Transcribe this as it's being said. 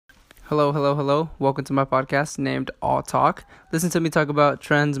Hello, hello, hello. Welcome to my podcast named All Talk. Listen to me talk about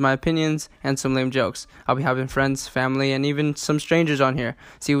trends, my opinions, and some lame jokes. I'll be having friends, family, and even some strangers on here.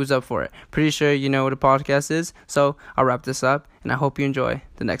 See who's up for it. Pretty sure you know what a podcast is, so I'll wrap this up, and I hope you enjoy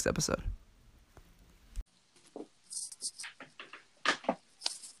the next episode.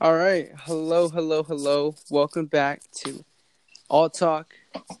 All right. Hello, hello, hello. Welcome back to All Talk,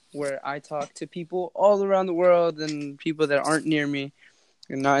 where I talk to people all around the world and people that aren't near me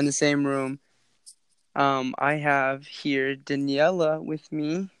and not in the same room. I have here Daniela with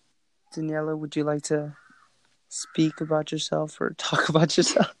me. Daniela, would you like to speak about yourself or talk about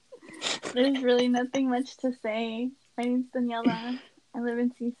yourself? There's really nothing much to say. My name's Daniela. I live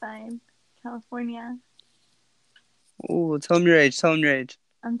in Seaside, California. Ooh, tell him your age. Tell him your age.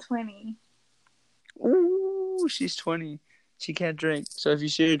 I'm 20. Ooh, she's 20. She can't drink. So if you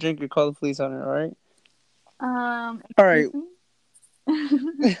share your drink, you call the police on her, all right? All right.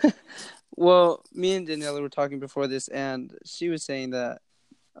 Well, me and Daniela were talking before this, and she was saying that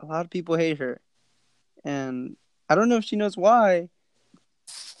a lot of people hate her. And I don't know if she knows why.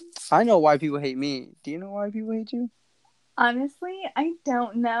 I know why people hate me. Do you know why people hate you? Honestly, I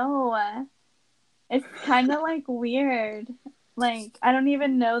don't know. It's kind of like weird. Like, I don't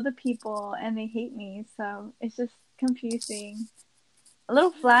even know the people and they hate me, so it's just confusing. A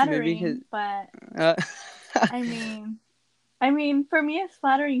little flattering, but I mean, for me it's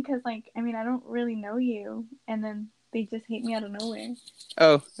flattering because, like, I don't really know you, and then they just hate me out of nowhere.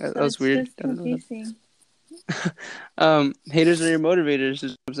 Oh, that was weird. It's just confusing. Haters are your motivators,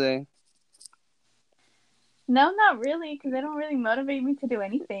 is what I'm saying. No, not really, because they don't really motivate me to do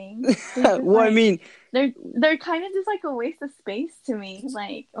anything. Well, I mean, they're kind of just like a waste of space to me.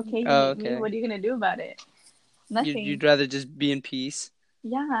 Like, okay, you hate me. What are you gonna do about it? Nothing. You'd rather just be in peace.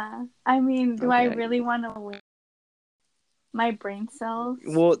 Yeah, I mean, do I really want to waste my brain cells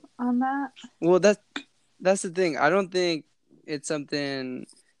on that? Well, that's the thing. I don't think it's something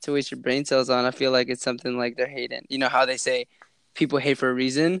to waste your brain cells on. I feel like it's something like they're hating. You know how they say people hate for a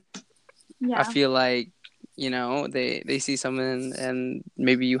reason? Yeah. I feel like, they see something and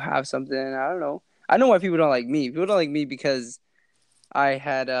maybe you have something. I don't know. I know why people don't like me. People don't like me because I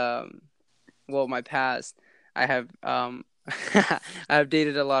had, my past, I have, I have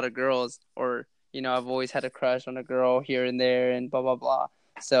dated a lot of girls, or, I've always had a crush on a girl here and there and blah, blah, blah.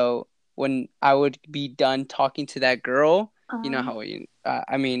 So when I would be done talking to that girl, you know how,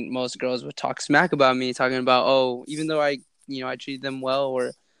 most girls would talk smack about me, talking about, oh, even though I treated them well,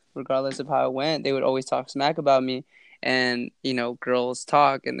 or regardless of how it went, they would always talk smack about me. And, girls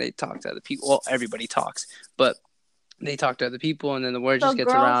talk and they talk to other people. Well, everybody talks, but they talk to other people, and then the word just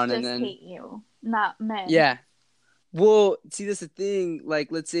gets around. And then girls just hate you, not men. Yeah. Well, see, that's the thing. Like,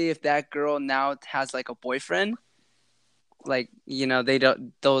 let's say if that girl now has like a boyfriend, like,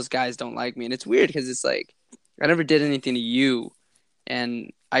 those guys don't like me. And it's weird because it's like, I never did anything to you,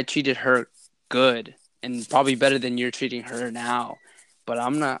 and I treated her good and probably better than you're treating her now. But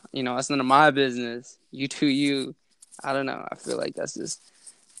I'm not, that's none of my business. You do you. I don't know. I feel like that's just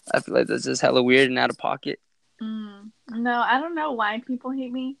hella weird and out of pocket. No, I don't know why people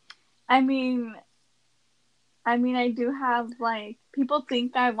hate me. I mean, I do have, like, people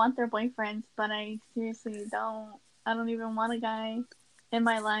think I want their boyfriends, but I seriously don't. I don't even want a guy in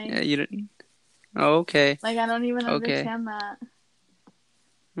my life. Yeah, you don't. Oh, okay. Like, I don't even understand that.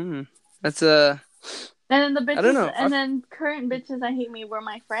 That's And then the bitches, I don't know. And then current bitches that hate me were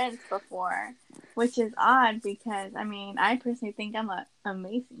my friends before, which is odd because, I personally think I'm an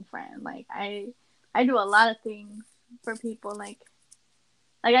amazing friend. Like, I do a lot of things for people. Like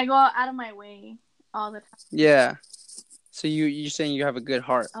I go out of my way all the time. Yeah. So you're saying you have a good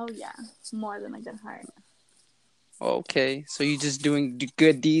heart? Oh yeah, more than a good heart. Okay, so you just doing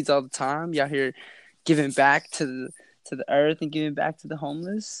good deeds all the time? You out here giving back to the earth and giving back to the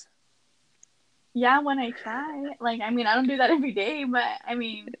homeless? Yeah, when I try. Like, I don't do that every day, but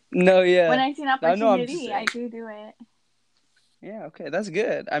no, yeah. When I see an opportunity, I do it. Yeah, okay, that's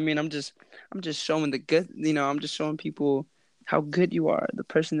good. I'm just showing the good. I'm just showing people how good you are, the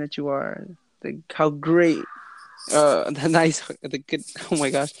person that you are, how great, the good. Oh my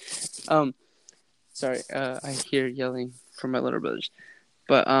gosh, sorry, I hear yelling from my little brothers,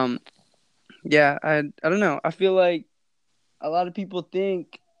 but yeah, I don't know. I feel like a lot of people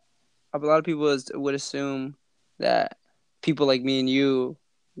would assume that people like me and you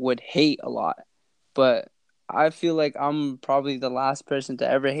would hate a lot, but I feel like I'm probably the last person to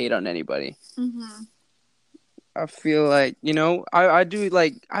ever hate on anybody. Mm-hmm. I feel like, I do,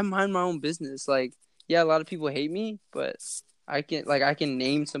 like, I mind my own business. Like, yeah, a lot of people hate me, but I can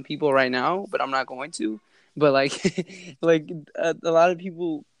name some people right now, but I'm not going to. But like, like a lot of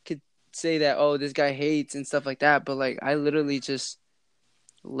people could say that, oh, this guy hates and stuff like that, but like I literally just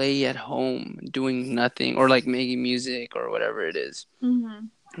lay at home doing nothing or like making music or whatever it is. Mhm.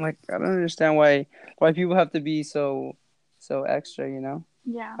 Like I don't understand why people have to be so extra, you know?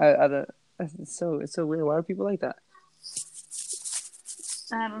 Yeah. I don't. It's so weird. Why are people like that?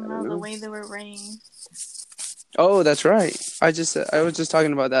 I don't I know don't the know. way they were raised. Oh, that's right. I was just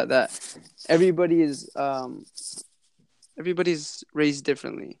talking about that everybody is everybody's raised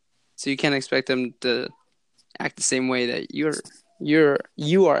differently, so you can't expect them to act the same way that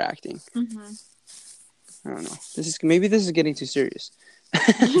you are acting. Mhm. I don't know. This is getting too serious.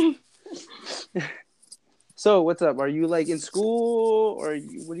 So what's up? Are you like in school or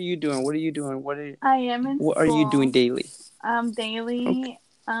what are you doing? What are you doing? I am in What are you doing school. daily? Okay. Daily.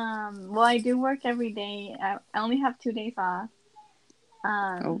 Well, I do work every day. I only have 2 days off. Oh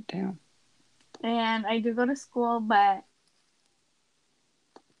Um, damn. and I do go to school, but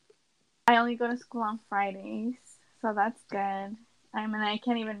I only go to school on Fridays, so that's good. I mean, I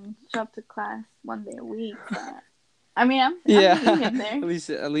can't even show up to class 1 day a week, but I mean, I'm Yeah. hanging in there.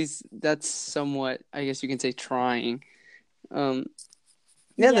 At least that's somewhat, I guess you can say, trying. Um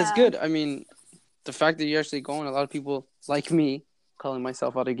yeah, that's Yeah. good. I mean, the fact that you're actually going, a lot of people like me, calling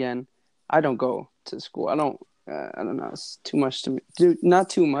myself out again, I don't go to school. I don't know. It's too much to me. Not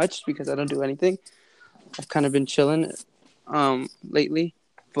too much because I don't do anything. I've kind of been chilling lately,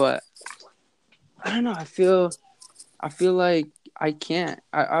 but I don't know. I feel like I can't.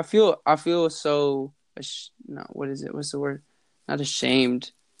 I feel so no, what is it? What's the word? Not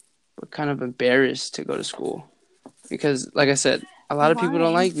ashamed, but kind of embarrassed to go to school because like I said, a lot of people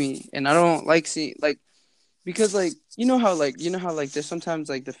don't Why? like me and I don't like seeing like because like you know how there's sometimes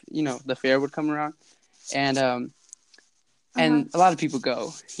like the fair would come around and Uh huh. a lot of people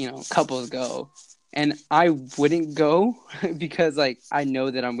go, couples go, and I wouldn't go because like I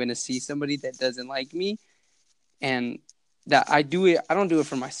know that I'm gonna see somebody that doesn't like me, and that I don't do it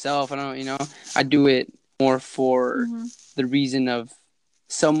for myself. I don't, I do it more for Mhm. the reason of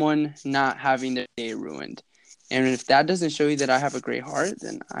someone not having their day ruined. And if that doesn't show you that I have a great heart,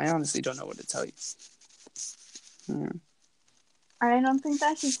 then I honestly don't know what to tell you. Hmm. I don't think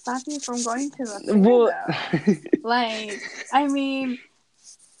that should stop you from going to the fair, Well, though. Like, I mean,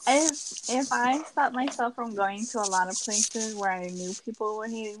 if I stopped myself from going to a lot of places where I knew people were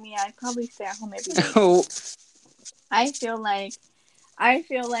hating me, I'd probably stay at home every day. oh, I feel like, I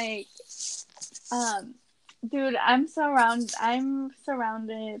feel like, um, dude, I'm surrounded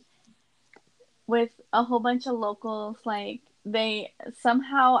with a whole bunch of locals. Like, they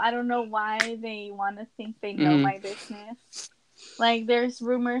somehow, I don't know why they want to think they know mm-hmm. my business. Like, there's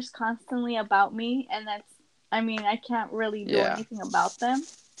rumors constantly about me, and I mean, I can't really do Yeah, anything about them.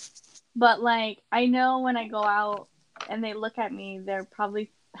 But, like, I know when I go out and they look at me, they're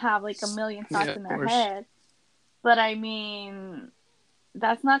probably have, like, a million yeah, thoughts in of their course. head. But, I mean,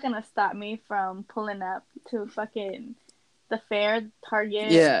 that's not gonna stop me from pulling up to fucking the fair,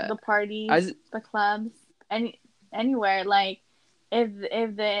 Target, Yeah, the parties, I the clubs, anywhere. Like,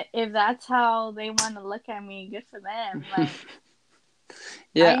 if that's how they want to look at me, good for them. Like,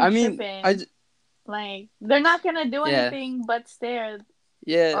 I yeah. I ain't mean, tripping. Like, they're not gonna do yeah, anything but stare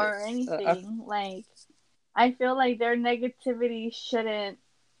yeah. or anything. Like, I feel like their negativity shouldn't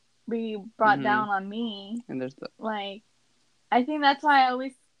be brought Mm-hmm. down on me. And there's the Like, I think that's why I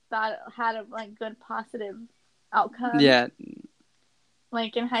always thought it had a like good positive outcome. yeah.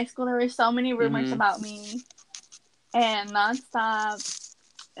 Like, in high school, there were so many rumors Mm-hmm. about me and nonstop,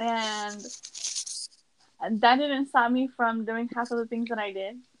 and that didn't stop me from doing half of the things that I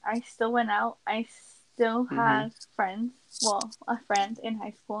did. I still went out. I still Mm-hmm. had friends. Well, a friend in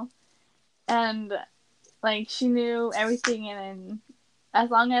high school, and like she knew everything, and as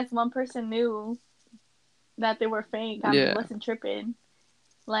long as one person knew that they were fake, I Yeah. wasn't tripping.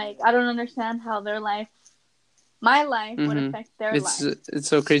 Like, I don't understand how my life would Mm-hmm. affect their It's life. it's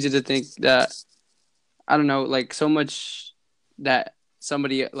so crazy to think that I don't know, like so much that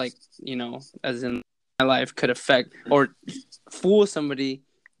somebody like as in my life could affect or fool somebody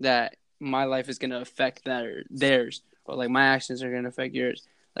that my life is gonna affect theirs or like my actions are gonna affect yours.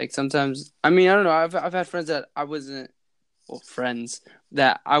 Like sometimes, I mean, I don't know. I've had friends that I wasn't friends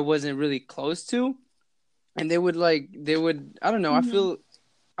that I wasn't really close to, and they would I don't know. I Mhm. feel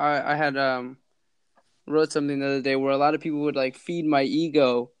I had wrote something the other day where a lot of people would like feed my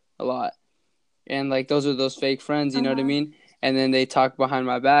ego a lot, and like those are those fake friends, you Uh know what I huh. mean? And then they talk behind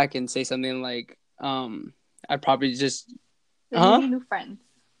my back and say something like, I probably just, So you huh? need new friends.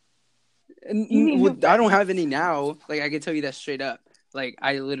 You need Well, new I don't friends. have any now. Like I can tell you that straight up. Like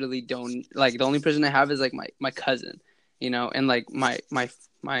I literally don't. Like the only person I have is like my cousin, and like my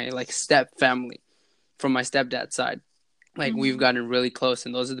my like step family from my stepdad's side. Like we've Mhm. gotten really close,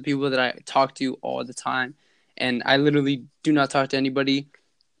 and those are the people that I talk to all the time. And I literally do not talk to anybody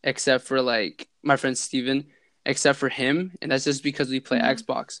except for like my friend Steven, except for him, and that's just because we play Mhm.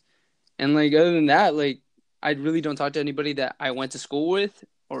 Xbox. And like other than that, like I really don't talk to anybody that I went to school with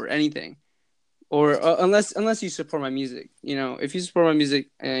or anything. Or unless you support my music, if you support my music,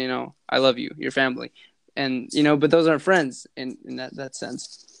 I love you, your family, and but those aren't friends in that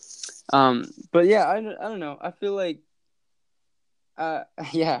sense. But yeah, I don't know. I feel like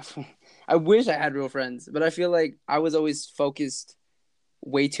yeah, I wish I had real friends, but I feel like I was always focused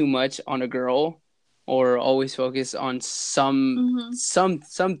way too much on a girl, or always focused on Mhm.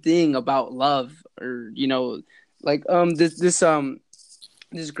 something about love, or like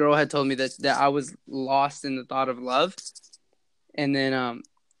this girl had told me that I was lost in the thought of love, and then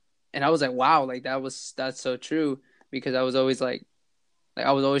and I was like, wow, like that's so true, because I was always like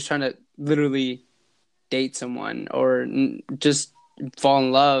I was always trying to literally date someone, or just fall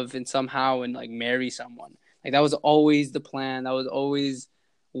in love and somehow and like marry someone. Like that was always the plan. That was always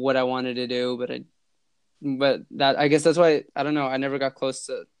what I wanted to do. But that, I guess that's why, I don't know, I never got close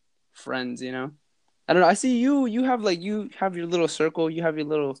to friends. I don't know. I see you. You have your little circle. You have your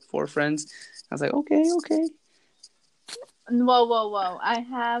little four friends. I was like, okay, okay, Whoa, whoa, whoa! I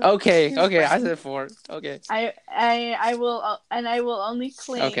have okay, two okay. I friends. said four. Okay, I will, and I will only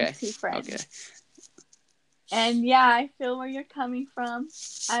claim okay, two okay. friends. And yeah, I feel where you're coming from.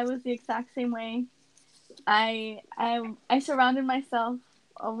 I was the exact same way. I surrounded myself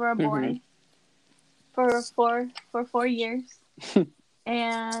over a Mm-hmm. boy for 4 years,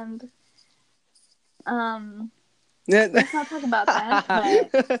 and um, Let's let's not talk about that.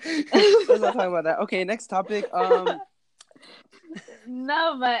 But not talk about that. Okay, next topic.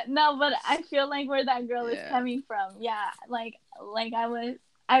 no, but I feel like where that girl is Yeah, coming from. Yeah, like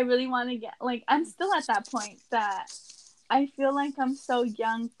I really want to get, like, I'm still at that point that I feel like I'm so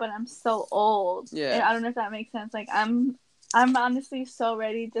young, but I'm so old. And yeah, I don't know if that makes sense. Like I'm honestly so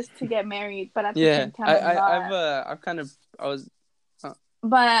ready just to get married, but at the yeah. same time I'm not. I've kind of, I was,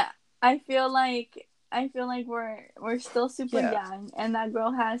 But I feel like we're still super yeah, young, and that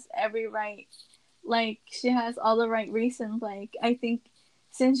girl has every right. Like she has all the right reasons. Like I think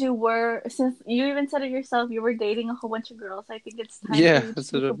since you even said it yourself, you were dating a whole bunch of girls. I think it's time for yeah. you to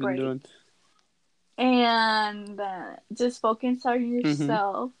That's what take a I've been break doing. and just focus on Mm-hmm.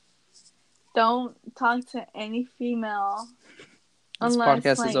 yourself. Don't talk to any female This unless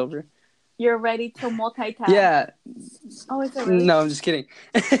podcast is like over. you're ready to multitask. Yeah. Oh, is it really? No, I'm just kidding.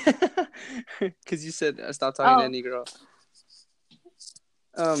 Because you said stop talking to Oh, any girl.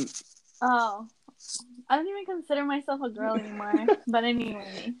 Um. oh. I don't even consider myself a girl anymore. But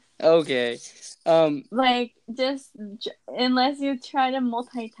anyway, Okay. Um. like unless you try to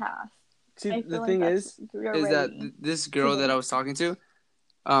multitask, See, I the feel like thing that's you're is that ready this to girl that I date. was talking to,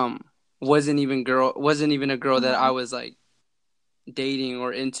 um, wasn't even a girl that I Uh-huh. was like dating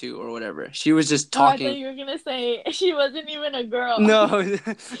or into or whatever. She was just Oh, I thought talking. you were gonna say she wasn't even a girl. No.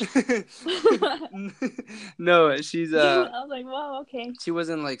 No, I was like, whoa, okay. she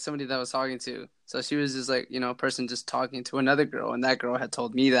wasn't like somebody that I was talking to. So she was just like, a person just talking to another girl, and that girl had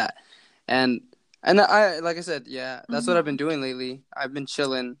told me that. And I, like I said, yeah, that's what I've been Mhm. doing lately. I've been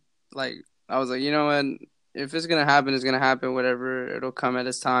chilling. Like I was like, what? If it's gonna happen, it's gonna happen. Whatever, it'll come at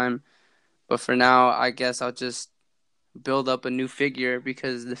its time. But for now, I guess I'll just build up a new figure,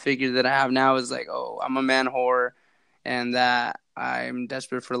 because the figure that I have now is like, oh, I'm a man whore, and that I'm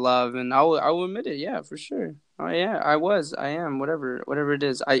desperate for love, and I will admit it, yeah, for sure. Oh yeah, I am, whatever it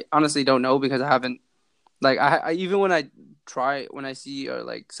is. I honestly don't know, because I haven't, like, I even when I see, or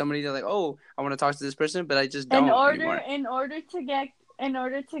like somebody, they're like, oh, I want to talk to this person, but I just In don't order anymore. in order to get in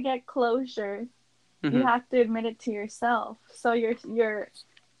order to get closure, you Hmm. have to admit it to yourself. So you're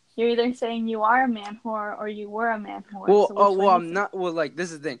either saying you are a man whore or you were a man whore. Well, So oh which well, one is I'm it? not. Well, like,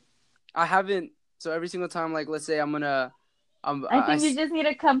 this is the thing. I haven't. So every single time, like, let's say I'm gonna, I think you just need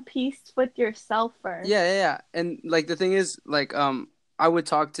to come peace with yourself first. yeah, yeah, yeah. And like the thing is, like, I would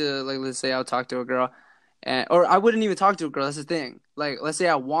talk to, like, let's say I would talk to a girl, and or I wouldn't even talk to a girl. That's the thing. Like, let's say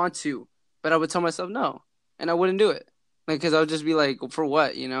I want to, but I would tell myself no, and I wouldn't do it, like, because I would just be like, for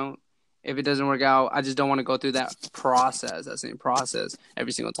what, If it doesn't work out, I just don't want to go through that same process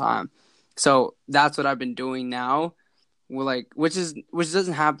every single time. So that's what I've been doing now. Well, like, which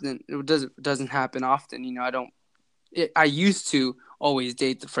doesn't happen. It doesn't happen often. I used to always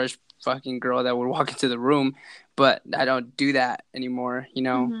date the first fucking girl that would walk into the room, but I don't do that anymore.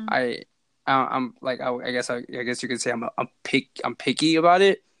 Mhm. I'm like, I guess you could say I'm picky about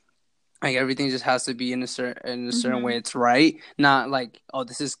it. Like everything just has to be in a certain way Mhm. it's right, not like, oh,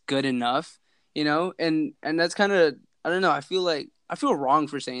 this is good enough, you know. And that's kind of, I don't know. I feel wrong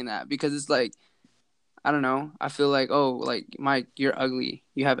for saying that, because it's like, I don't know. I feel like, oh, like, Mike, you're ugly.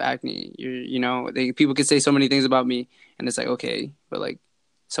 You have acne. People could say so many things about me, and it's like, okay, but like,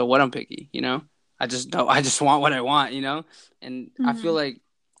 so what? I'm picky, you know. I just don't. I just want what I want, you know. And I feel Mhm. like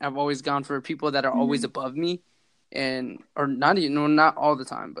I've always gone for people that are always Mhm. above me, and or not even, no, not all the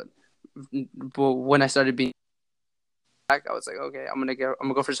time, but when I started being black, I was like, okay, I'm gonna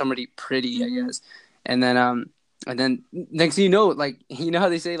go for somebody pretty, I Mhm. guess. And then next thing you know, like, you know how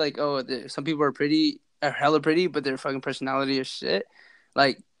they say, like, oh, some people are hella pretty, but their fucking personality is shit.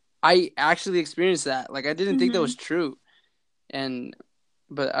 Like, I actually experienced that. Like, I didn't think that was Mhm. true. And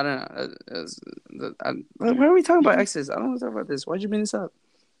but I don't know. Why are we talking about exes? I don't want to talk about this. Why'd you bring this up?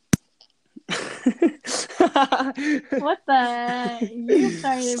 What the? You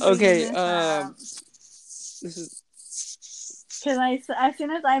started bringing Okay. this up. This is. Because as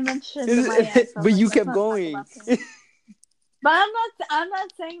soon as I mentioned my ex, I was But like, you let's kept not talk going. about this. But I'm not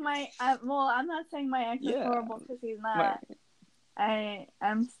saying I'm not saying my ex is Yeah. horrible, because he's My, not.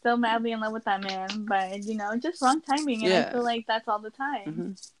 I'm still madly in love with that man, but just wrong timing, and I yeah. feel like that's all the time,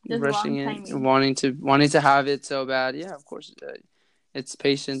 hmm just Rushing wrong it, timing. wanting to have it so bad. Yeah, of course. It's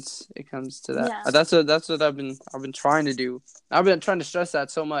patience. It comes to that. Yeah, That's what I've been trying to do. I've been trying to stress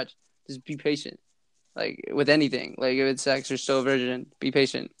that so much. Just be patient. Like, with anything, like if it's sex or so virgin, be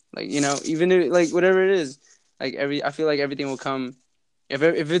patient. Like, even if, like, whatever it is, like, I feel like everything will come. If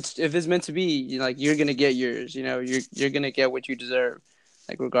it's meant to be, like, you're gonna get yours. You're gonna get what you deserve,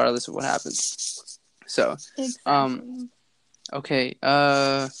 like, regardless of what happens. So, um, exactly. okay.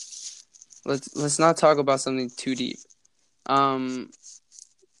 Let's not talk about something too deep. Um,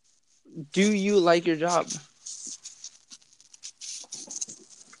 do you like your job?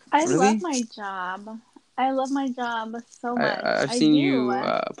 I love Really? my job. I love my job so I much. I've I seen do. you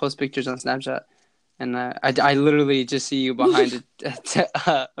post pictures on Snapchat, and I literally just see you behind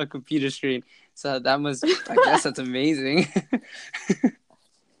a computer screen. So that must, I guess that's amazing.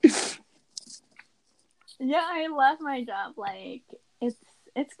 Yeah, I love my job. Like, it's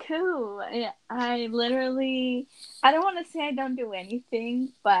it's cool. I literally, I don't want to say I don't do anything,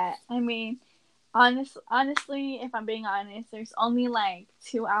 but I mean, honestly, if I'm being honest, there's only like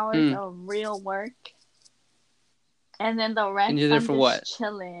 2 hours Hmm. of real work, and then the And rest you're there I'm for what? just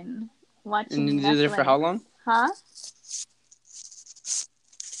chilling, And watching you're there for how Netflix. long? Huh?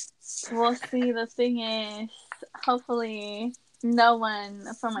 We'll see. The thing is, hopefully, no one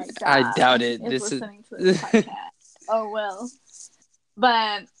from my I job doubt it. is This is. listening to this podcast, or will.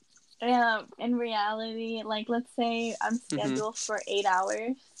 But in reality, like, let's say I'm hmm scheduled for 8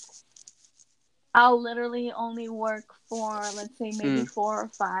 hours. I'll literally only work for, let's say, maybe Hmm. 4 or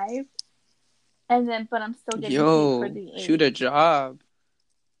 5, and then but I'm still getting paid for Yo, the shoot 8. a job.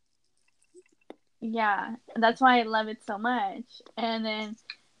 Yeah, that's why I love it so much. And then,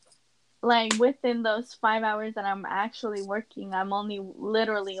 like, within those 5 hours that I'm actually working, I'm only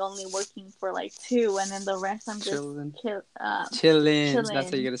literally only working for like 2, and then the rest I'm just Chilling. kill Chilling. That's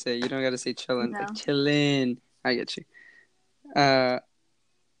how you chilling. gotta say it. You don't gotta say You chilling. Like, know? chilling. I get you. Uh,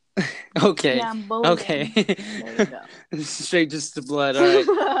 okay. Yeah, I'm bowling. Okay. There you go. Straight just to blood. All right.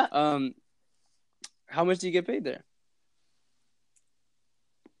 Um, how much do you get paid there?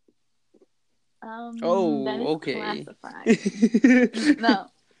 That is Oh, okay. classified. No.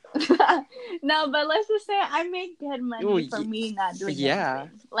 No, but let's just say I make good Oh, money for me not doing yeah.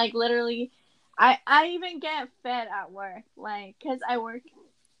 anything. Like, literally, I even get fed at work. Like, because I work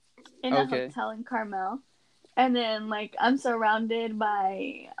in a Okay. hotel in Carmel. And then, like, I'm surrounded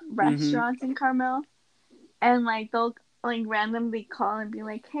by Mm-hmm. restaurants in Carmel. And, like, they'll, like, randomly call and be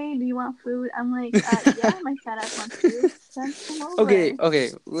like, hey, do you want food? I'm like, yeah, my fat ass wants food. Send some Okay, over.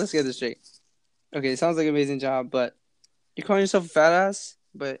 okay. Let's get this straight. Okay, sounds like an amazing job, but you're calling yourself a fat ass,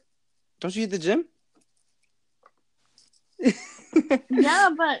 but don't you hit the gym? Yeah,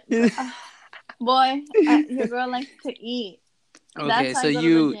 but, boy, your girl likes to eat. That's Okay, why I go to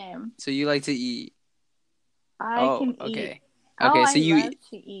the gym. so you like to eat. I Oh, can eat. okay. Oh, Okay, I so you love eat.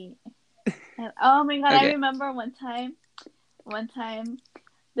 to eat. And, oh my god, I Okay. remember one time,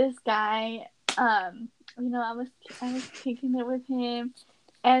 this guy, I was kicking it with him,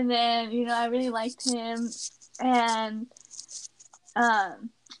 and then I really liked him, and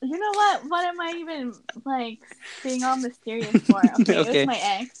you know what? What am I even like being all mysterious for? Okay, it was Okay. my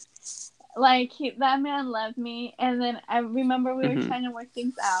ex. Like, that man loved me, and then I remember we were Mm-hmm. trying to work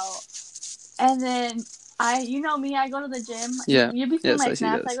things out, and then you know me, I go to the gym. Yeah. You be seeing Yes, my I see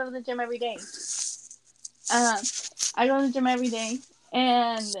snaps. I those. go to the gym every day. I go to the gym every day,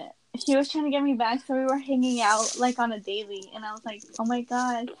 and he was trying to get me back, so we were hanging out like on a daily, and I was like, oh my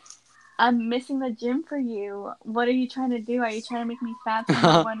god, I'm missing the gym for you. What are you trying to do? Are you trying to make me fat so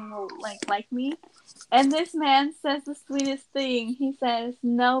no one will like me? And this man says the sweetest thing. He says,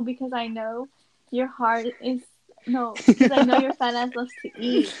 no, because I know your heart is no, because I know your fat ass loves to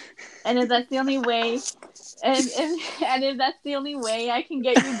eat, and if that's the only way, and if that's the only way I can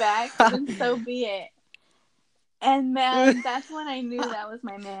get you back, then so be it. And man, that's when I knew that was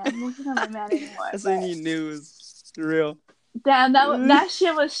my man. Well, he's not my man anymore. That's when But you knew it was real. damn, that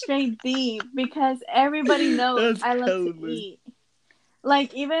shit was straight deep because everybody knows That's I love to totally. eat.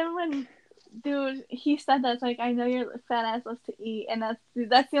 Like even when, dude, he said that's like I know your fat ass loves to eat, and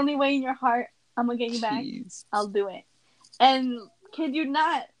that's the only way in your heart I'm gonna get you back. Jeez. I'll do it. And kid you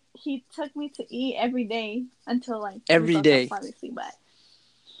not, he took me to eat every day until like we Every broke up, day. obviously. But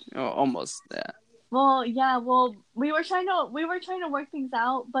Oh, almost. Yeah. well, yeah, well, we were trying to work things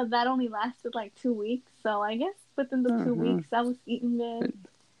out, but that only lasted like 2 weeks. So I guess within the 2 weeks, I was eating good.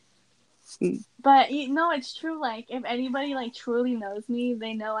 But you know, it's true. Like if anybody like truly knows me,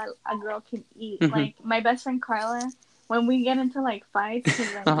 they know a girl can eat. Like my best friend Carla, when we get into like fights,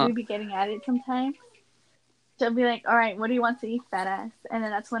 because like we be getting at it sometimes, she'll be like, "All right, what do you want to eat, fat ass?" And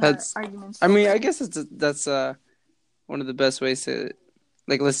then that's when our arguments. I mean, over. I guess that's one of the best ways to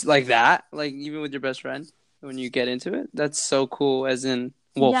like that. Like even with your best friend, when you get into it, that's so cool. As in,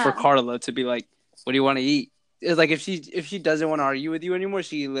 well, for Carla to be like, "What do you want to eat?" It's like if she doesn't want to argue with you anymore,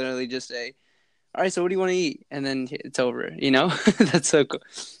 she literally just say, all right, so what do you want to eat? And then it's over, you know? That's so cool.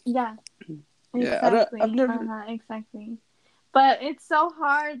 Yeah. Yeah, Exactly. I've never... Exactly. But it's so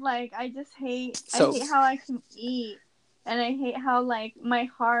hard. Like, I just hate... I hate how I can eat. And I hate how, like, my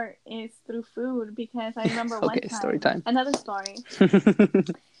heart is through food. Because I remember one time... story time. Another story. This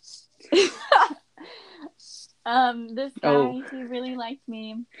guy, he really liked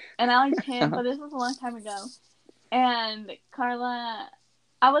me. And I liked him, but this was a long time ago. And Carla...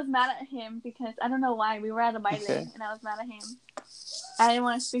 I was mad at him because I don't know why. We were at a baile and I was mad at him. I didn't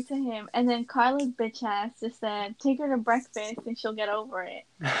want to speak to him. And then Carla's bitch ass just said, take her to breakfast and she'll get over it.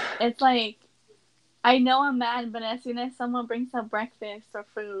 It's like, I know I'm mad, but as soon as someone brings up breakfast or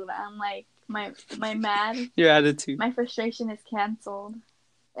food, I'm like, my mad, your attitude, my frustration is canceled.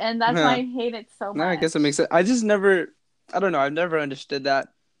 And that's why I hate it so much. No, I guess it makes sense. I just never, I don't know. I've never understood that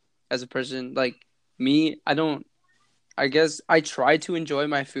as a person. Like me, I guess I try to enjoy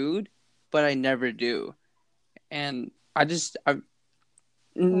my food, but I never do. And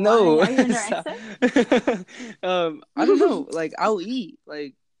no. Why? Are you anorexic? I don't know. Like I'll eat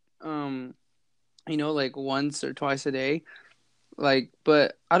like, like once or twice a day. Like,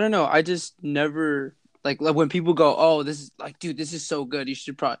 but I don't know. I just never like when people go, oh, this is like, dude, this is so good. You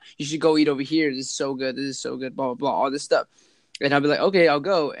should go eat over here. This is so good. This is so good. Blah blah blah. All this stuff, and I'll be like, okay, I'll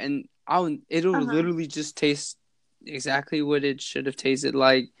go, and it'll literally just taste exactly what it should have tasted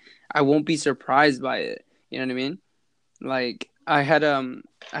like. I won't be surprised by it. You know what I mean? Like I had gone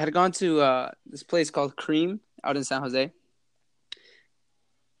to this place called Cream out in San Jose.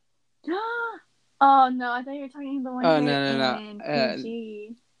 Oh no, I thought you were talking the one in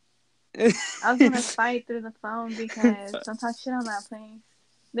PG. I was gonna fight through the phone because don't talk shit on that place.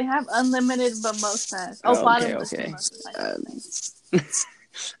 They have unlimited mimosas. Oh, bottomless mimosas. That's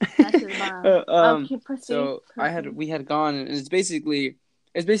just bomb. Okay, proceed. So we had gone, and it's basically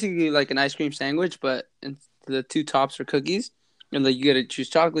like an ice cream sandwich, but the two tops are cookies, and like you gotta choose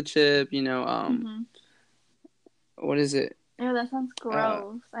chocolate chip. What is it? Oh, that sounds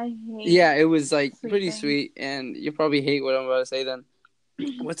gross. I hate. Yeah, it was like pretty sweet, and you probably hate what I'm about to say. Then,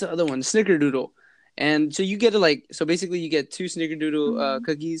 what's the other one? Snickerdoodle. And so you get so basically you get two Snickerdoodle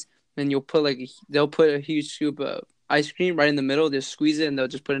cookies, and they'll put a huge scoop of ice cream right in the middle. They'll squeeze it, and they'll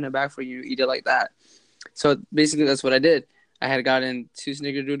just put it in the bag for you. Eat it like that. So basically, that's what I did. I had gotten two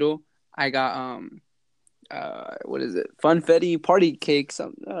Snickerdoodle. I got what is it? Funfetti party cake,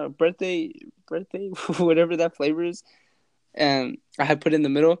 some birthday, whatever that flavor is. And I had put in the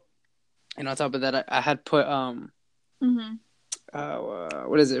middle, and on top of that, I had put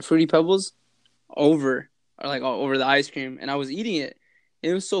what is it? Fruity Pebbles over the ice cream, and I was eating it.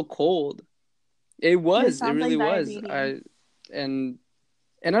 It was so cold. It really was. And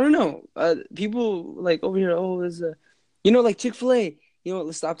I don't know. People like over here. Oh, there's like Chick-fil-A.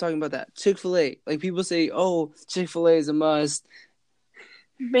 Let's stop talking about that. Chick-fil-A. Like people say, oh, Chick-fil-A is a must.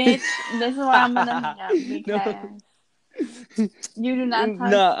 Bitch, this is why I'm gonna hang up because. You do not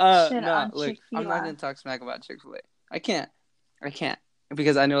talk shit on look, Chick-fil-A. I'm not gonna talk smack about Chick-fil-A. I can't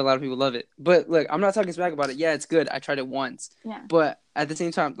because I know a lot of people love it. But look, I'm not talking smack about it. Yeah, it's good. I tried it once. Yeah. But at the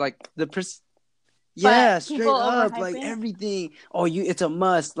same time, like but Yeah, people straight up, overhype like it. everything. Oh, it's a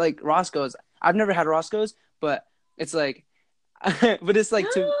must. Like Roscoe's. I've never had Roscoe's, but it's like, but it's like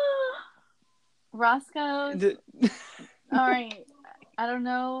to. Roscoe's. The, All right. I don't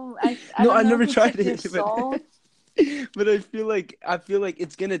know. I no, don't I know never who tried took your it, but soul. but I feel like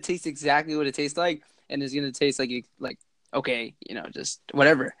it's gonna taste exactly what it tastes like, and it's gonna taste like okay, just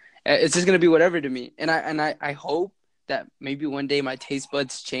whatever. It's just gonna be whatever to me, and I hope that maybe one day my taste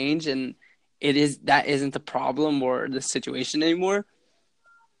buds change, and that isn't the problem or the situation anymore.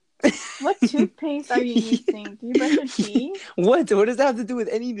 What toothpaste are you using? Do you brush your teeth? What does that have to do with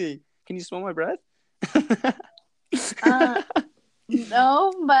anything? Can you smell my breath? Uh,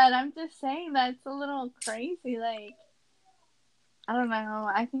 no, but I'm just saying that's a little crazy. Like, I don't know.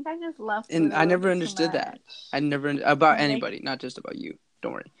 I think I just love And I food never too understood that. much. I never about Like, anybody, not just about you.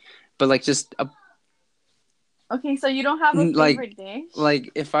 Don't worry, but like just okay, so you don't have a like favorite dish?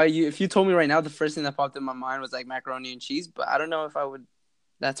 like if you told me right now, the first thing that popped in my mind was like macaroni and cheese, but I don't know if I would.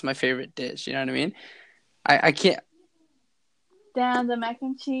 That's my favorite dish. You know what I mean? I can't. Damn, the mac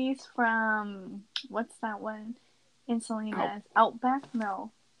and cheese from what's that one in Oh, Salinas? Outback?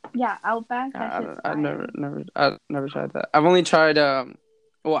 No. Yeah, Outback. That I shit's don't. fire. I've never tried that. I've only tried.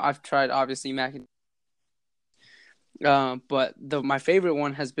 Well, I've tried obviously mac and. But my favorite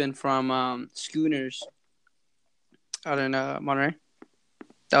one has been from Schooners out in Monterey.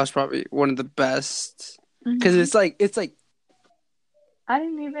 That was probably one of the best because Mhm. it's like I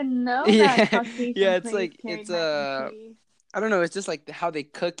didn't even know that yeah, Caucasian yeah, it's place like carried mac and cheese. I don't know, it's just like how they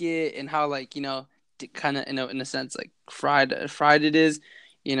cook it and how like kind of in a sense like fried it is,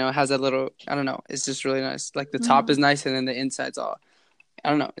 it has that little, I don't know, it's just really nice. Like the top is Mhm. nice and then the inside's all, I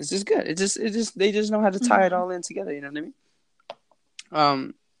don't know, it's just good. It just they just know how to tie it Mhm. all in together. You know what I mean?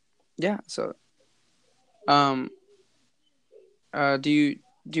 Um, yeah. So um, do you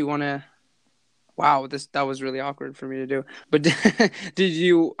want to? Wow, that was really awkward for me to do. But did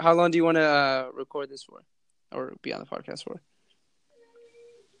you? How long do you want to record this for, or be on the podcast for?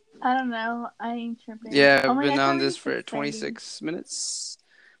 I don't know. I ain't tripping. Yeah, Oh I've my god, been it's on already this for 6:30. 26 minutes.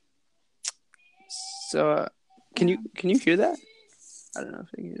 So, can you Damn. can you hear that? I don't know if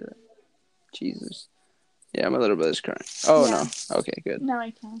I can hear that. Jesus. Yeah, my little brother's crying. Oh Yeah. no. Okay, good. Now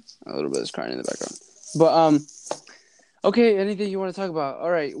I can. My little brother's crying in the background. But okay. Anything you want to talk about?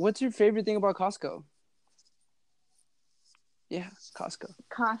 All right. What's your favorite thing about Costco? Yeah, Costco.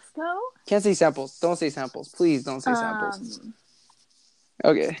 Costco? Can't say samples. Don't say samples. Please don't say samples. Um,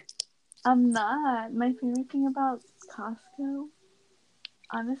 Okay. I'm not. My favorite thing about Costco?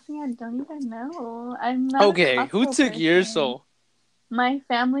 Honestly, I don't even know. I'm not a Okay. Who Costco took your person. soul? My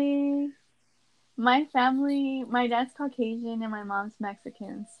family, my dad's Caucasian and my mom's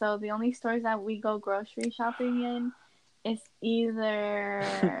Mexican. So the only stores that we go grocery shopping in is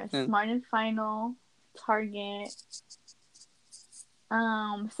either Smart and Final, Target.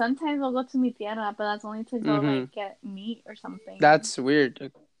 Sometimes we'll go to Mi Tierra, but that's only to go Mm-hmm. like get meat or something. That's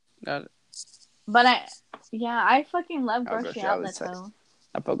weird. That, But I fucking love oh, grocery grocery outlet outlet tight. though.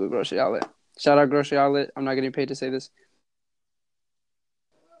 I fuck with grocery outlet. Shout out grocery outlet. I'm not getting paid to say this.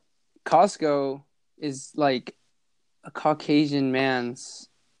 Costco is like a Caucasian man's.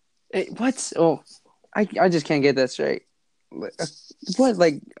 Hey, what? Oh, I just can't get that straight. What?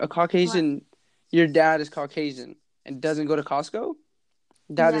 Like a What? Caucasian? Your dad is Caucasian and doesn't go to Costco?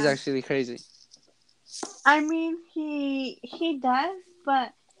 That is Yeah. actually crazy. I mean, he does,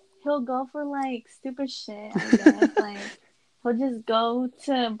 but he'll go for like stupid shit. I guess like he'll just go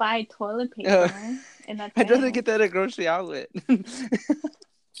to buy toilet Uh, paper, and that's I'd rather it. get that at grocery outlet.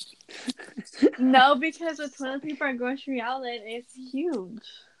 No, because the toilet paper at grocery outlet is huge.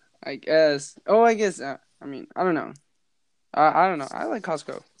 I guess. Oh, I guess. I mean, I don't know. I don't know. I like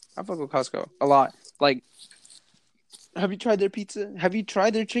Costco. I fuck with Costco a lot. Like, have you tried their pizza? Have you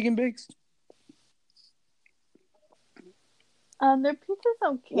tried their chicken bigs? Their pizza's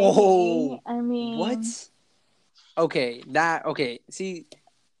okay. Whoa. I mean, What? Okay, okay. See,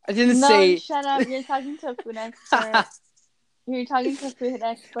 I didn't no, say. shut up. You're talking to a food expert. You're talking to a food Okay,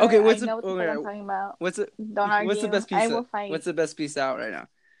 expert. I know what the fuck I'm talking about. what's the Don't what's the argue. best I pizza? will fight. What's the best pizza out right now?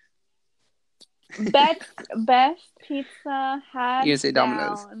 Best pizza You hands gonna say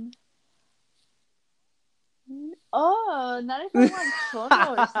Domino's? down. Oh, not if I want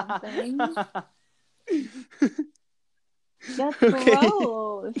churro or something. That's Okay.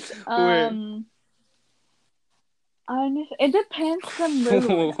 gross. Where? It depends the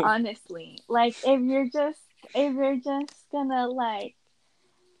mood, honestly. Like if you're just gonna like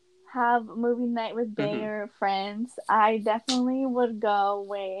have movie night with Bay hmm or friends, I definitely would go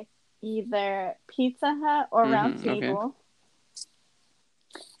with either Pizza Hut or Round Okay. Table.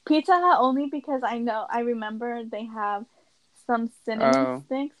 Pizza Hut only because I remember they have some cinnamon Oh,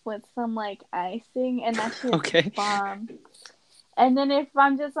 sticks with some like icing, and that shit's okay. bomb. And then if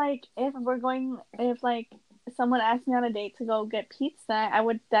I'm just like, if like someone asked me on a date to go get pizza, I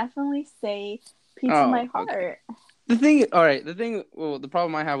would definitely say Pizza My Oh, okay. Heart. All right, well, the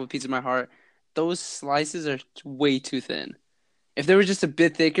problem I have with Pizza My Heart, those slices are way too thin. If they were just a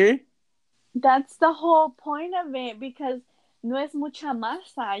bit thicker, That's the whole point of it because no es mucha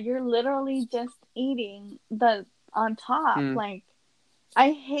masa. You're literally just eating the on top. hmm. Like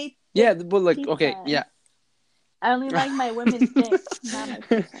I hate Yeah, thick but like, okay, pizzas. yeah. I only like my women thick, not my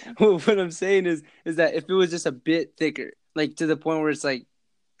pizza. What I'm saying is that if it was just a bit thicker, like to the point where it's like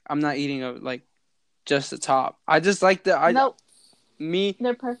I'm not eating like just the top. I just like Nope, me.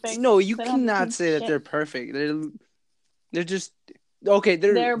 they're perfect. No, you They don't have to cannot change say that shit. they're perfect. They're just okay.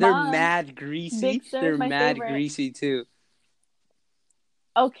 They're They're bomb. mad greasy. Big Sir is They're my mad favorite. greasy too.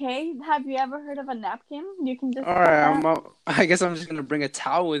 Okay, have you ever heard of a napkin? You can just All cut right, that. I guess I'm just gonna bring a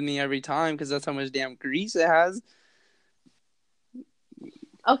towel with me every time because that's how much damn grease it has.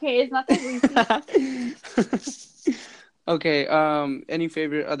 Okay, it's not that greasy. Okay. Any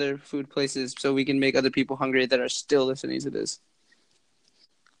favorite other food places so we can make other people hungry that are still listening to this?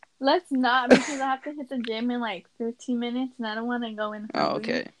 Let's not because I have to hit the gym in like 15 minutes and I don't want to go in Oh, hungry.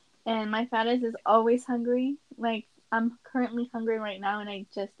 okay. And my fattest is always hungry. Like I'm currently hungry right now and I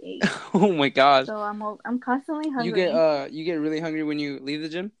just ate. Oh my gosh. So I'm constantly hungry. You get really hungry when you leave the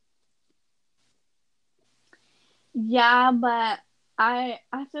gym? Yeah, but I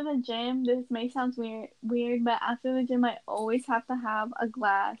after the gym, this may sound weird, but after the gym I always have to have a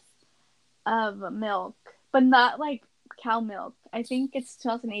glass of milk, but not like cow milk. I think it's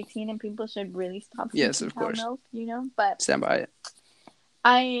 2018 and people should really stop Yes, drinking of cow course. milk, But Stand by it.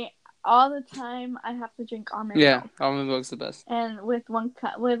 I all the time I have to drink almond Yeah, milk. almond milk's the best. And with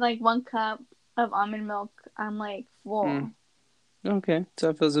like 1 cup of almond milk, I'm like Mm. full. Okay, so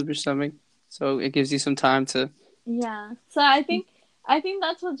it fills up your stomach. So it gives you some time to. Yeah. So I think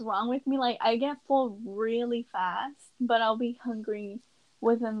that's what's wrong with me. Like I get full really fast, but I'll be hungry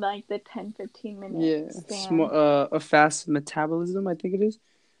within like the 10-15 minute Yeah, span. a fast metabolism, I think it is.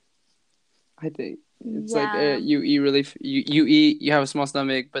 I think it's like Yeah. you eat you eat, you have a small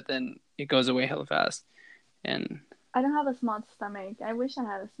stomach, but then it goes away hella fast, and I don't have a small stomach. I wish I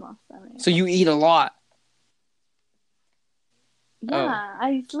had a small so stomach. you eat a lot. Oh, Yeah,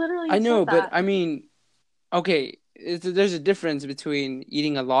 I literally I said know, but that. I mean, okay, there's a difference between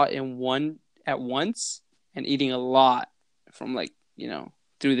eating a lot at once and eating a lot from like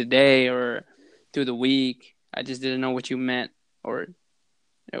through the day or through the week. I just didn't know what you meant or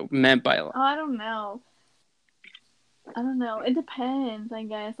meant by a lot. Oh, I don't know. I don't know. It depends, I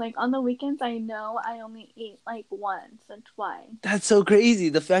guess. Like on the weekends, I know I only eat like once or twice. That's so crazy.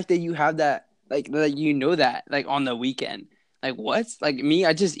 The fact that you have that, like, that you know that, like, on the weekend. Like, what? Like, me,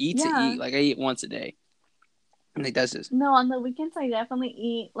 I just eat to Yeah. eat. Like, I eat once a day. Like, that's just. No, on the weekends, I definitely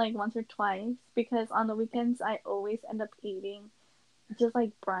eat like once or twice because on the weekends, I always end up eating just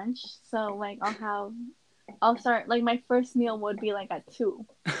like brunch. So, like, I'll start, like, my first meal would be like at 2.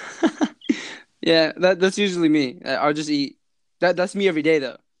 Yeah, that's usually me. I'll just eat. That's me every day,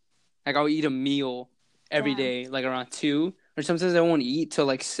 though. Like, I'll eat a meal every Damn. day, like around 2. Or sometimes I won't eat till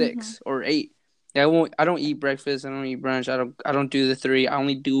like Mm-hmm. 6 or 8. Yeah, I don't eat breakfast. I don't eat brunch. I don't do the 3. I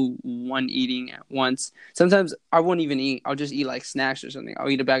only do one eating at once. Sometimes I won't even eat. I'll just eat like snacks or something. I'll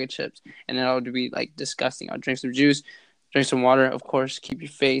eat a bag of chips and then I'll be like disgusting. I'll drink some juice, drink some water, of course, keep your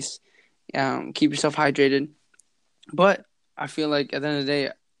face, keep yourself hydrated. But I feel like at the end of the day,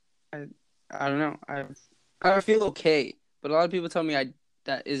 I I don't know. I feel okay, but a lot of people tell me I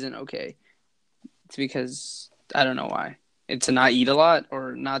that isn't okay. It's because I don't know why. It's to not eat a lot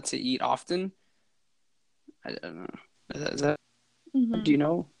or not to eat often. I don't know. Is that do Mm-hmm. you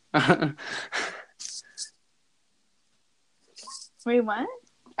know? I Wait, what?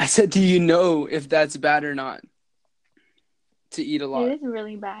 said, do you know if that's bad or not to eat a It lot? is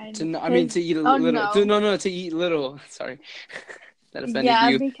really bad. I mean, Because, to eat a oh little. no. No, to eat little. Sorry, that offended Yeah,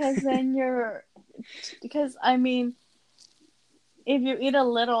 you. because then because I mean, if you eat a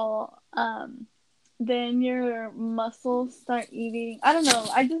little, then your muscles start eating. I don't know.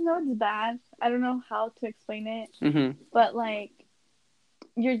 I just know it's bad. I don't know how to explain it, Mm-hmm. but like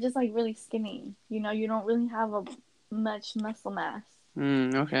you're just like really skinny. You don't really have a much muscle mass.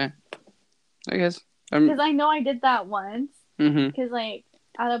 Okay. I guess. Because I know I did that once. Mm-hmm. Because like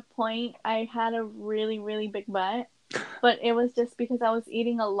at a point I had a really really big butt, but it was just because I was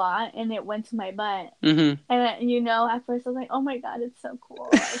eating a lot and it went to my butt. Mm-hmm. And at first I was like, "Oh my god, it's so cool!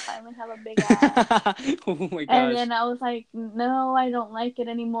 I finally have a big ass." Oh my And gosh. then I was like, "No, I don't like it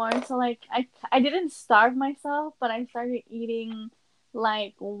anymore." So like, I didn't starve myself, but I started eating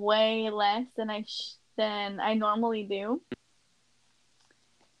like way less than I normally do,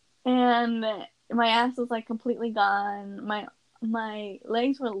 and my ass was like completely gone. My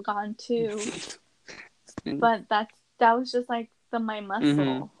legs were gone too, but that was just like my Mm-hmm.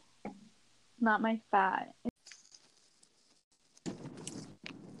 muscle, not my fat.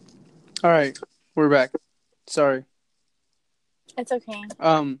 All right, we're back. Sorry. It's okay.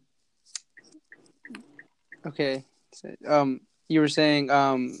 Um. Okay. So, you were saying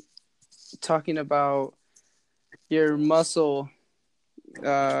talking about your muscle.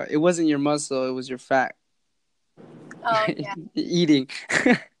 It wasn't your muscle. It was your fat. Oh yeah. Eating.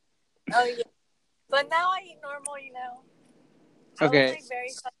 Oh yeah. But now I eat normal, I was Okay. like very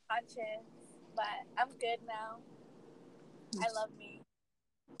subconscious, but I'm good now. I love me.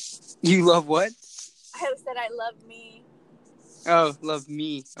 You love what? I said I love me. Oh, love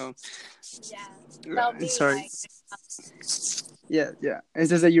me. Oh, Yeah. No, me. sorry. Like, Yeah, yeah. It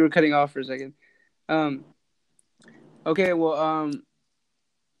says that you were cutting off for a second. Um. Okay. Well.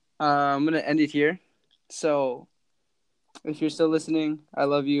 I'm gonna end it here. So, if you're still listening, I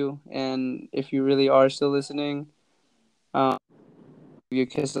love you, and if you really are still listening, give you a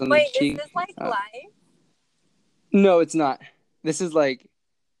kiss on the wait, is cheek. this like live? No, it's not. This is like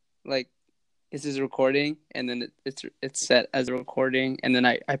this is recording, and then it's set as a recording, and then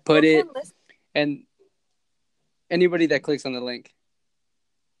I Who put can it, listen? and anybody that clicks on the link.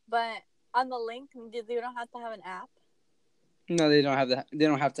 But on the link, you don't have to have an app. No, they don't have that. They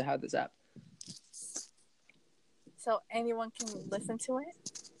don't have to have this app. So anyone can listen to it?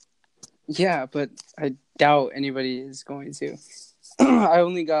 Yeah, but I doubt anybody is going to. I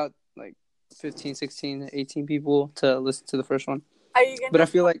only got like 15, 16, 18 people to listen to the first one. Are you But I gonna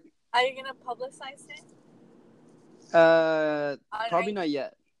feel like publicize it? probably not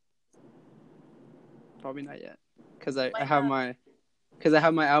yet. Probably not yet. Cuz Why not? I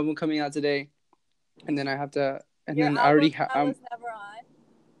have my album coming out today, and then I have to, and Your then I already album I was never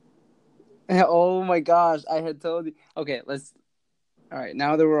on. oh my gosh, I had told you. Okay, let's all right,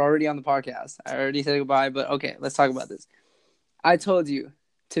 now that we're already on the podcast. I already said goodbye, but okay, let's talk about this. I told you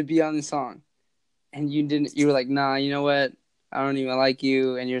to be on the song, and you didn't. You were like, "Nah, you know what? I don't even like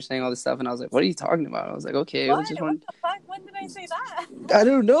you," and you're saying all this stuff, and I was like, "What are you talking about?" I was like, "Okay, I What? just What want." the fuck? When did I say that? I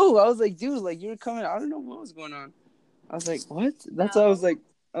don't know. I was like, "Dude, like you were coming. I don't know what was going on." I was like, "What?" That's why I was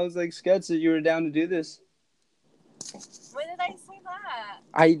No. like, sketched that you were down to do this. When did I say that?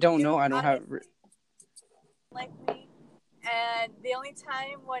 I don't know. You I don't have. obviously like me. And the only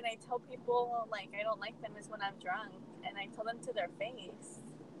time when I tell people like I don't like them is when I'm drunk, and I tell them to their face.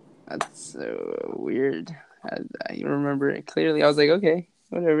 That's so weird. I remember it clearly. I was like, okay,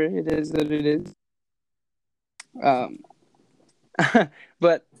 whatever. It is what it is. Um,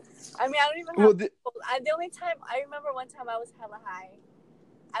 but I mean, I don't even well, have. The only time I remember one time I was hella high.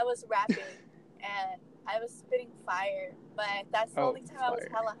 I was rapping and I was spitting fire, but that's the only time I was fire.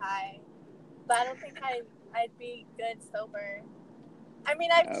 hella high. But I don't think I'd be good sober. I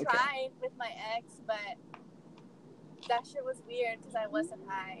mean, I've tried with my ex, but that shit was weird because I wasn't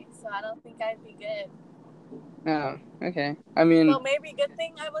high, so I don't think I'd be good. Oh, okay. I mean, So maybe good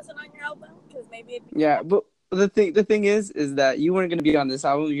thing I wasn't on your album, because maybe it'd be yeah, cool. but the thing is that you weren't gonna be on this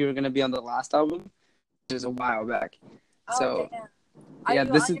album. You were gonna be on the last album, which is a while back. Oh So damn! Are yeah,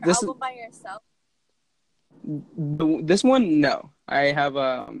 you on your album by yourself? this one. No, I have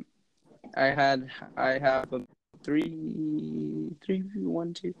one,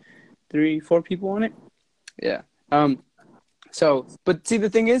 two, three, four people on it. Yeah. So, but see, the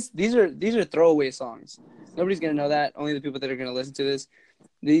thing is, these are throwaway songs. Nobody's gonna know that. Only the people that are gonna listen to this.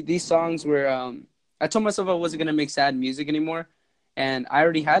 These songs were. I told myself I wasn't gonna make sad music anymore, and I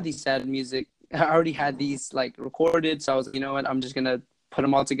already had these sad music. I already had these like recorded, so I was like, you know what? I'm just gonna put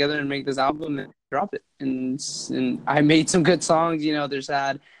them all together and make this album and drop it. And I made some good songs. You know, they're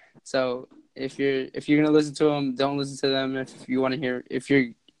sad. So if you're gonna listen to them, don't listen to them. If you want to hear, if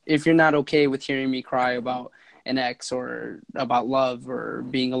you're not okay with hearing me cry about an ex or about love or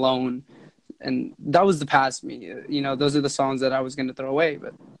being alone, and that was the past me. You know, those are the songs that I was gonna throw away,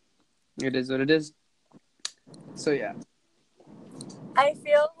 but it is what it is. So yeah. I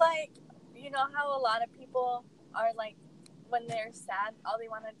feel like, how a lot of people are like, when they're sad, all they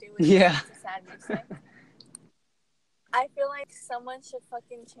want to do is Yeah. listen to sad music. I feel like someone should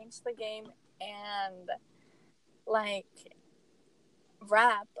fucking change the game and like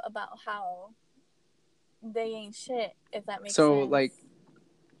rap about how they ain't shit, if that makes So sense.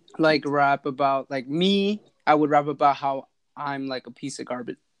 like rap about like me. I would rap about how I'm like a piece of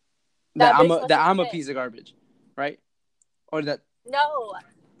garbage. That bitch must That have I'm a quit. piece of garbage, right? Or that No.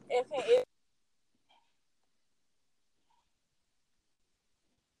 If I,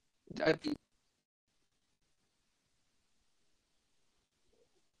 I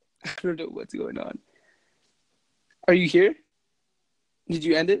don't know what's going on. Are you here? Did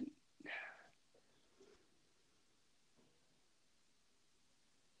you end it?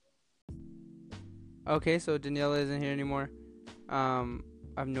 Okay, so Daniela isn't here anymore. I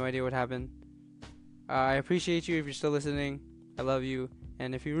have no idea what happened. I appreciate you if you're still listening. I love you.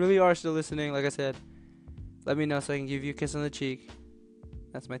 And if you really are still listening, like I said, let me know so I can give you a kiss on the cheek.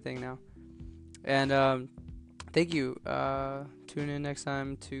 That's my thing now. And thank you. Tune in next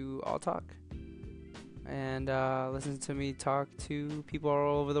time to All Talk. And listen to me talk to people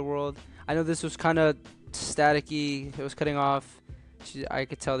all over the world. I know this was kind of staticky. It was cutting off. I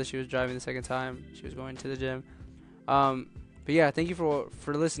could tell that she was driving the second time. She was going to the gym. But yeah, thank you for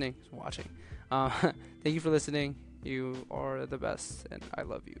listening, watching. Thank you for listening. You are the best, and I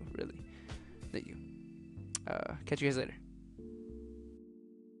love you, really. Thank you. Catch you guys later.